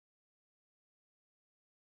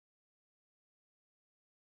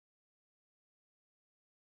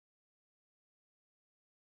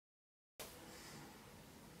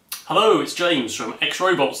Hello, it's James from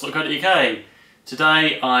xrobots.co.uk.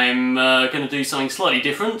 Today I'm going to do something slightly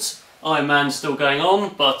different. Iron Man's still going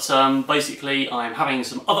on, but basically I'm having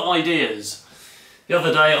some other ideas. The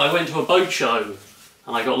other day I went to a boat show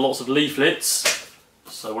and I got lots of leaflets.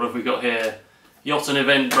 So what have we got here? Yacht and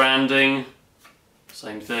event branding,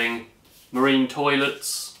 same thing. Marine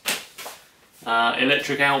toilets,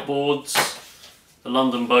 electric outboards, the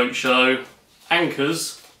London Boat Show,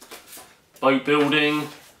 anchors, boat building,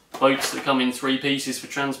 boats that come in 3 pieces for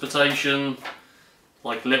transportation,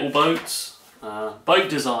 like little boats, boat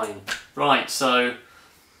design. Right, so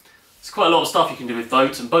there's quite a lot of stuff you can do with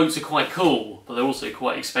boats, and boats are quite cool, but they're also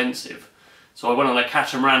quite expensive. So I went on a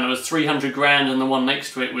catamaran that was 300 grand, and the one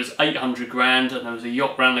next to it was 800 grand, and there was a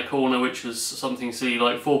yacht round the corner which was something silly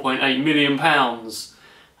like 4.8 million pounds,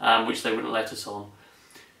 which they wouldn't let us on.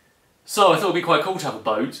 So I thought it'd be quite cool to have a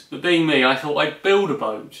boat, but being me, I thought I'd build a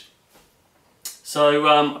boat. So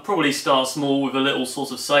I'll probably start small with a little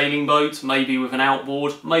sort of sailing boat, maybe with an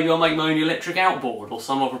outboard. Maybe I'll make my own electric outboard or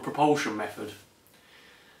some other propulsion method.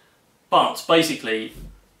 But basically,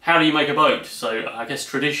 how do you make a boat? So I guess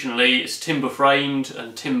traditionally it's timber framed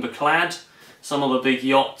and timber clad. Some of the big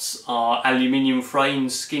yachts are aluminium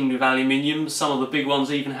frames skinned with aluminium. Some of the big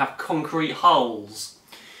ones even have concrete hulls.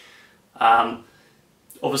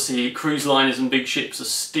 Obviously cruise liners and big ships are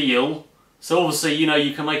steel. So obviously, you know,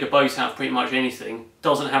 you can make a boat out of pretty much anything.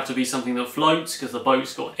 Doesn't have to be something that floats because the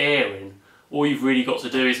boat's got air in. All you've really got to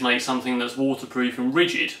do is make something that's waterproof and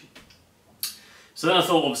rigid. So then I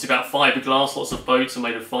thought obviously about fiberglass. Lots of boats are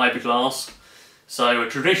made of fiberglass. So a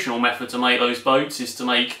traditional method to make those boats is to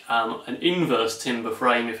make an inverse timber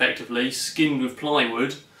frame effectively, skinned with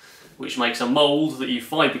plywood, which makes a mould that you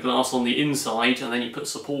fiberglass on the inside and then you put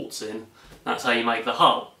supports in. That's how you make the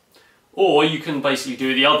hull. Or you can basically do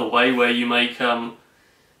it the other way, where you make the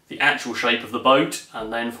actual shape of the boat,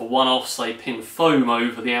 and then for one-offs they pin foam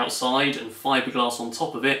over the outside and fiberglass on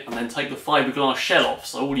top of it, and then take the fiberglass shell off,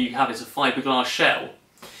 so all you have is a fiberglass shell.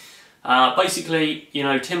 Basically, you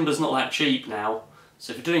know, timber's not that cheap now,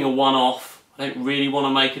 so if you're doing a one-off, I don't really want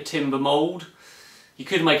to make a timber mould. You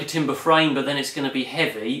could make a timber frame, but then it's going to be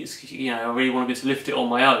heavy. You know, I really want to be able to lift it on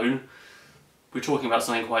my own. We're talking about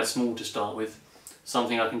something quite small to start with.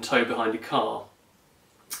 Something I can tow behind a car.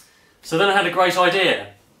 So then I had a great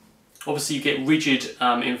idea. Obviously you get rigid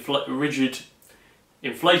inflatable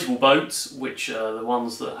boats, which are the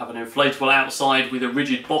ones that have an inflatable outside with a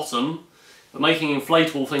rigid bottom. But making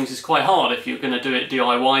inflatable things is quite hard if you're going to do it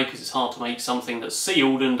DIY, because it's hard to make something that's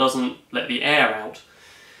sealed and doesn't let the air out.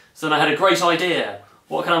 So then I had a great idea.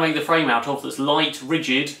 What can I make the frame out of that's light,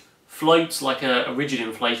 rigid, floats like a rigid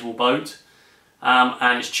inflatable boat,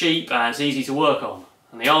 and it's cheap and it's easy to work on?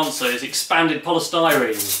 And the answer is expanded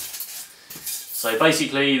polystyrene. So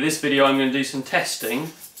basically this video I'm going to do some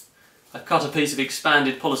testing. I've cut a piece of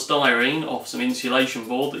expanded polystyrene off some insulation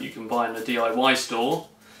board that you can buy in a DIY store.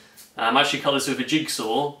 I actually cut this with a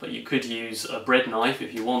jigsaw, but you could use a bread knife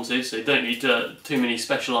if you wanted, so you don't need too many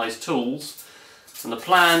specialised tools. And the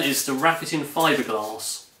plan is to wrap it in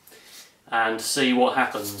fiberglass and see what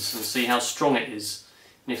happens and see how strong it is.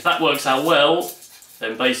 And if that works out well,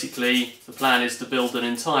 then basically the plan is to build an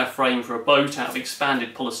entire frame for a boat out of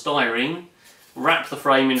expanded polystyrene, wrap the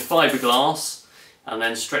frame in fiberglass, and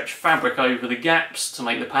then stretch fabric over the gaps to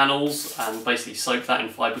make the panels, and basically soak that in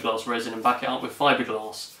fiberglass resin and back it up with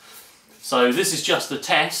fiberglass. So this is just a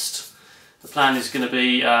test. The plan is going to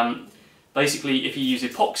be basically, if you use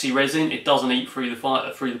epoxy resin, it doesn't eat through the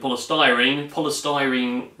polystyrene.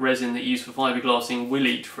 Polystyrene resin that you use for fiberglassing will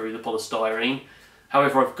eat through the polystyrene.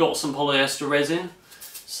 However, I've got some polyester resin,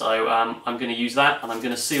 so I'm going to use that, and I'm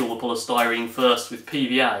going to seal the polystyrene first with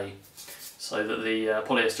PVA so that the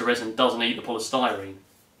polyester resin doesn't eat the polystyrene.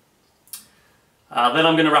 Then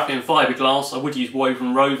I'm going to wrap it in fiberglass. I would use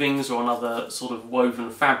woven rovings or another sort of woven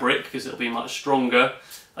fabric because it'll be much stronger.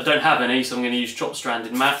 I don't have any, so I'm going to use chopped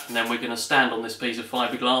stranded mat, and then we're going to stand on this piece of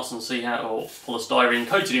fiberglass and see how, or polystyrene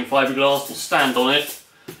coated in fiberglass, we'll stand on it,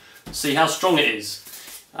 see how strong it is.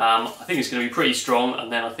 I think it's going to be pretty strong, and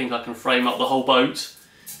then I think I can frame up the whole boat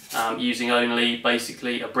using only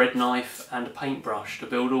basically a bread knife and a paintbrush to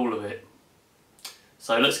build all of it.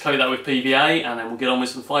 So let's coat that with PVA and then we'll get on with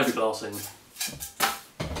some fiberglassing.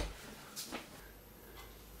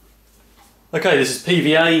 Okay, this is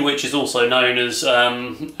PVA, which is also known as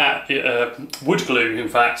wood glue. In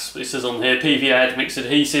fact, it says on here PVA mixed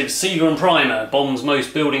adhesive, sealer and primer, bonds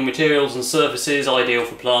most building materials and surfaces, ideal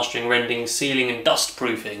for plastering, rendering, sealing and dust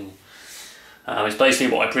proofing. It's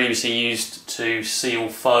basically what I previously used to seal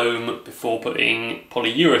foam before putting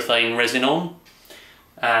polyurethane resin on,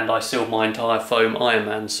 and I sealed my entire foam Iron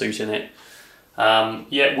Man suit in it.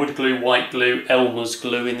 Yeah, wood glue, white glue, Elmer's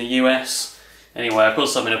glue in the US. Anyway, I've got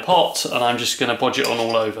some in a pot and I'm just going to bodge it on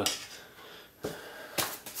all over.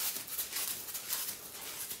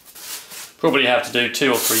 Probably have to do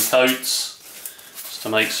 2 or 3 coats just to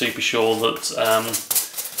make super sure that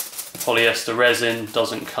polyester resin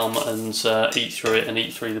doesn't come and eat through it and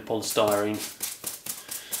eat through the polystyrene.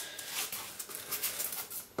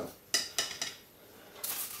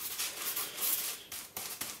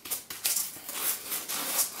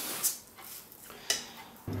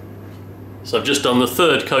 So I've just done the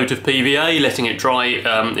 3rd coat of PVA, letting it dry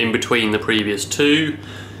in between the previous 2.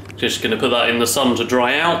 Just going to put that in the sun to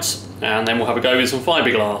dry out, and then we'll have a go with some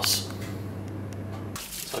fiberglass.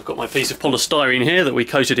 So I've got my piece of polystyrene here that we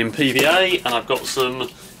coated in PVA, and I've got some,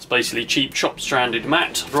 it's basically cheap chopped stranded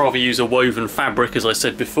mat. I'd rather use a woven fabric, as I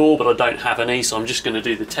said before, but I don't have any, so I'm just going to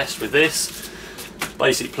do the test with this.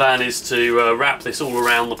 Basic plan is to wrap this all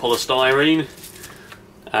around the polystyrene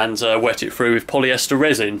and wet it through with polyester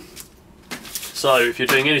resin. So if you're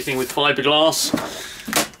doing anything with fiberglass,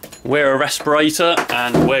 wear a respirator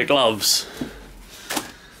and wear gloves.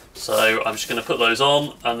 So I'm just going to put those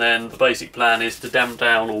on, and then the basic plan is to damp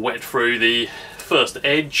down or wet through the first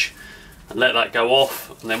edge and let that go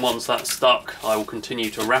off, and then once that's stuck I will continue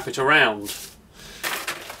to wrap it around.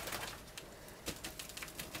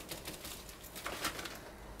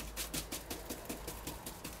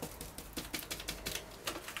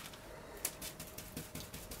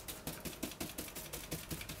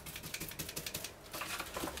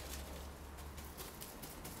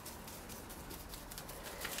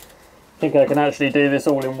 I think I can actually do this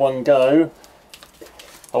all in one go.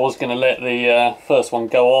 I was going to let the first one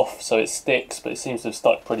go off so it sticks, but it seems to have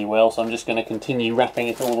stuck pretty well, so I'm just going to continue wrapping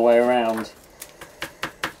it all the way around.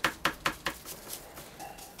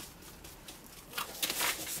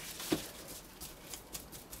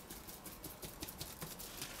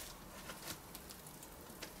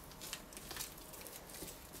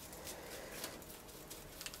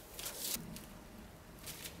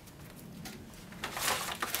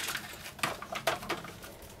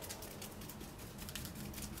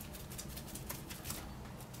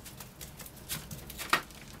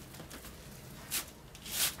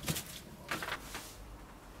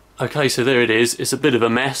 Okay, so there it is. It's a bit of a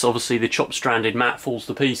mess. Obviously the chopped stranded mat falls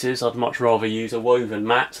to pieces. I'd much rather use a woven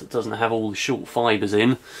mat that doesn't have all the short fibres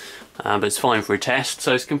in, but it's fine for a test.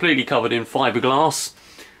 So it's completely covered in fiberglass.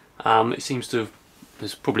 It seems to have,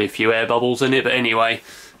 there's probably a few air bubbles in it, but anyway,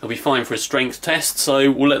 it'll be fine for a strength test.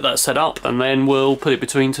 So we'll let that set up and then we'll put it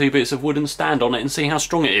between 2 bits of wood and stand on it and see how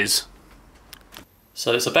strong it is.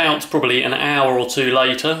 So it's about probably an hour or 2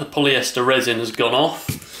 later. The polyester resin has gone off.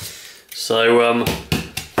 So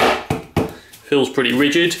feels pretty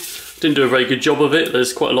rigid. Didn't do a very good job of it.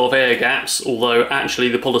 There's quite a lot of air gaps, although actually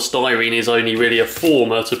the polystyrene is only really a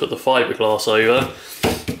former to put the fiberglass over.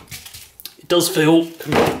 It does feel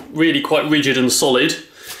really quite rigid and solid.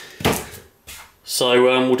 So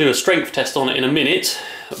we'll do a strength test on it in a minute.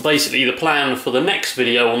 Basically the plan for the next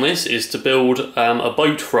video on this is to build a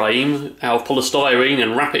boat frame out of polystyrene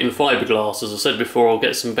and wrap it in fiberglass. As I said before, I'll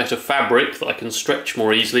get some better fabric that I can stretch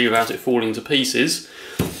more easily without it falling to pieces.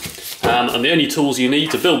 And the only tools you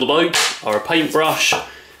need to build the boat are a paintbrush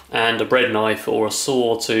and a bread knife or a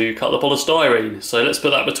saw to cut the polystyrene. So let's put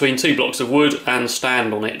that between 2 blocks of wood and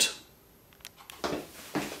stand on it.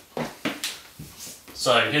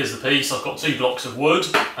 So here's the piece. I've got 2 blocks of wood.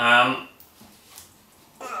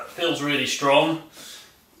 Feels really strong.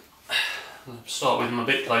 I'll start with them a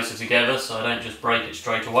bit closer together so I don't just break it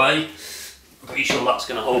straight away. I'm pretty sure that's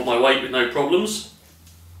going to hold my weight with no problems.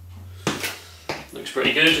 Looks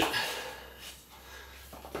pretty good.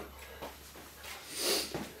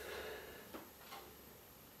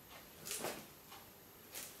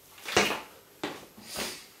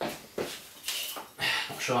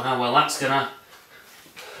 Not sure how well that's gonna.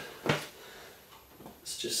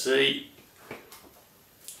 Let's just see.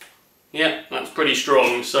 Yeah, that's pretty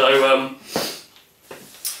strong, so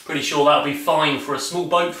pretty sure that'll be fine for a small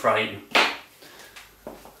boat frame.